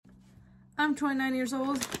I'm 29 years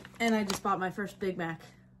old, and I just bought my first Big Mac.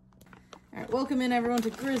 Alright, welcome in everyone to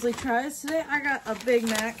Grizz1y Tries. Today I got a Big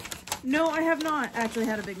Mac. No, I have not actually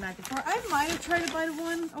had a Big Mac before. I might have tried a bite of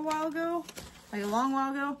one a while ago, like a long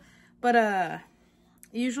while ago, but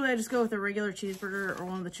usually I just go with a regular cheeseburger or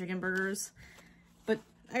one of the chicken burgers. But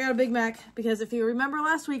I got a Big Mac because if you remember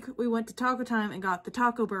last week, we went to Taco Time and got the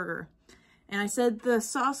taco burger. And I said the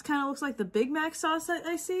sauce kind of looks like the Big Mac sauce that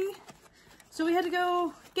I see. So we had to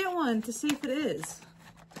go get one to see if it is.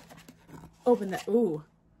 Open that. Ooh.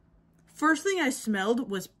 First thing I smelled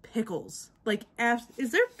was pickles. Like,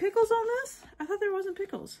 is there pickles on this? I thought there wasn't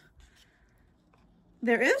pickles.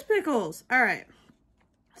 There is pickles. All right.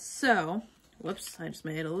 So, whoops, I just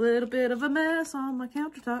made a little bit of a mess on my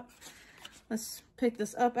countertop. Let's pick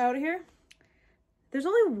this up out of here. There's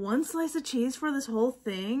only one slice of cheese for this whole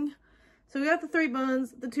thing. So we got the 3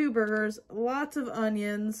 buns, the 2 burgers, lots of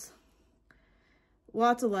onions,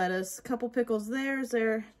 lots of lettuce, a couple pickles there. Is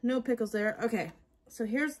there no pickles there? Okay, so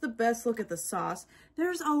here's the best look at the sauce.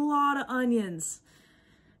 There's a lot of onions.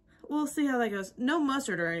 We'll see how that goes. No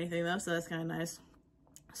mustard or anything though, so that's kind of nice.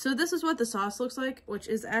 So this is what the sauce looks like, which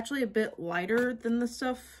is actually a bit lighter than the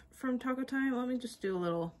stuff from Taco Time. Let me just do a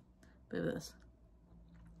little bit of this.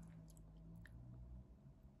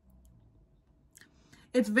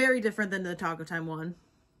 It's very different than the Taco Time one.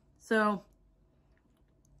 So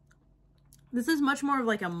this is much more of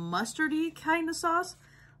like a mustardy kind of sauce,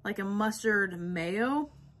 like a mustard mayo,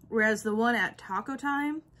 whereas the one at Taco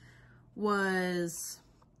Time was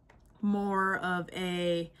more of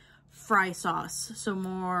a fry sauce, so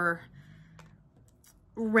more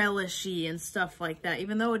relishy and stuff like that.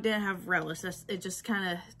 Even though it didn't have relish, it just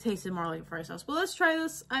kind of tasted more like a fry sauce. But let's try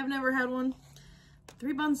this. I've never had one.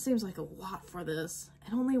 3 buns seems like a lot for this,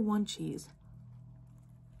 and only 1 cheese.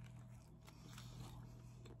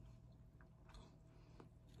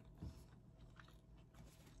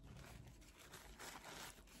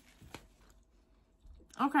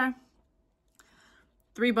 Okay.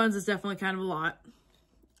 3 buns is definitely kind of a lot.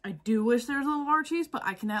 I do wish there was a little more cheese, but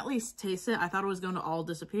I can at least taste it. I thought it was going to all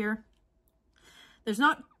disappear.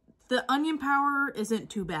 The onion powder isn't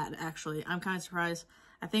too bad, actually. I'm kind of surprised.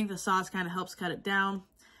 I think the sauce kind of helps cut it down.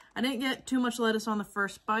 I didn't get too much lettuce on the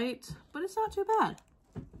first bite, but it's not too bad.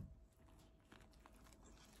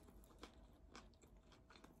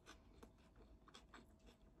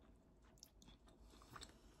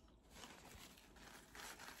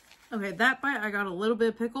 Okay, that bite I got a little bit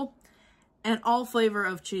of pickle, and all flavor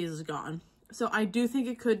of cheese is gone. So I do think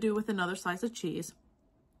it could do with another slice of cheese.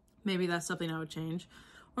 Maybe that's something I would change.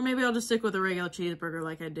 Or maybe I'll just stick with a regular cheeseburger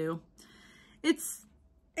like I do.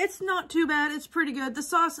 It's not too bad. It's pretty good. The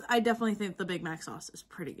sauce, I definitely think the Big Mac sauce is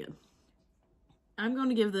pretty good. I'm going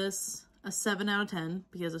to give this a 7 out of 10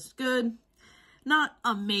 because it's good. Not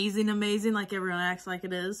amazing like everyone acts like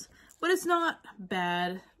it is, but it's not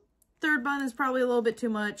bad. 3rd bun is probably a little bit too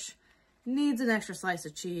much. Needs an extra slice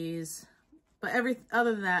of cheese. But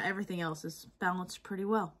other than that, everything else is balanced pretty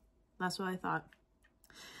well. That's what I thought.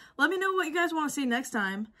 Let me know what you guys want to see next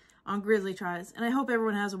time on Grizz1y Tries. And I hope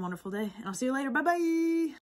everyone has a wonderful day. And I'll see you later. Bye-bye.